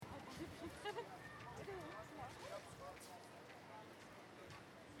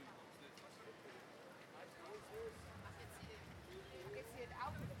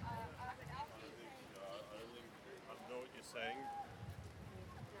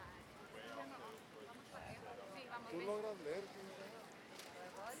logras leer.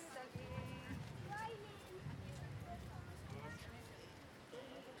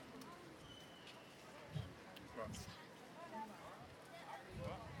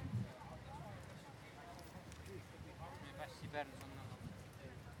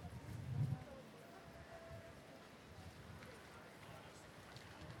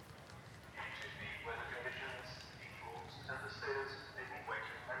 Weather conditions equals temperatures may be wet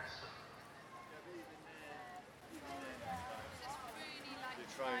and slick.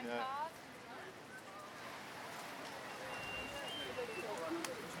 You're trying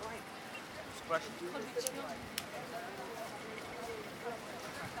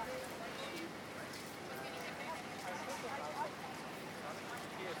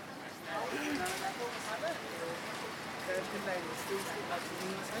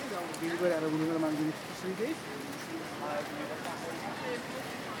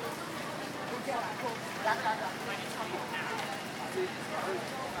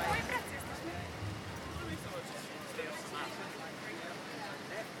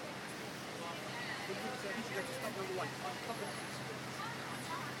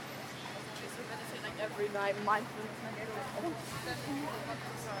Every night, mindfulness.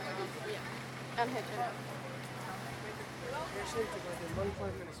 And hit it. You're safe to go there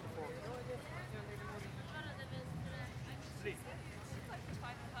 1 minutes before.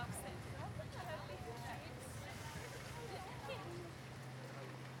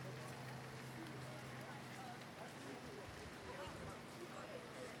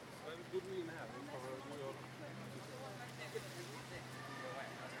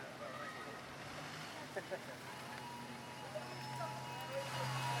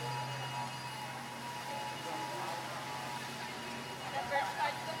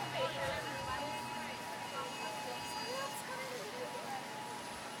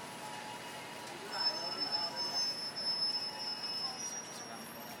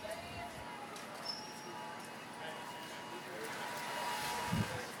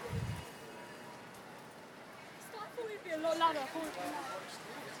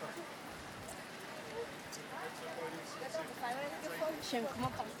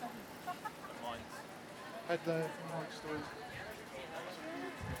 Head there from Mike Stories.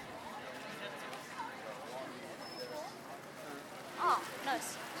 Ah,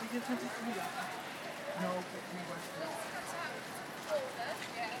 nice. No,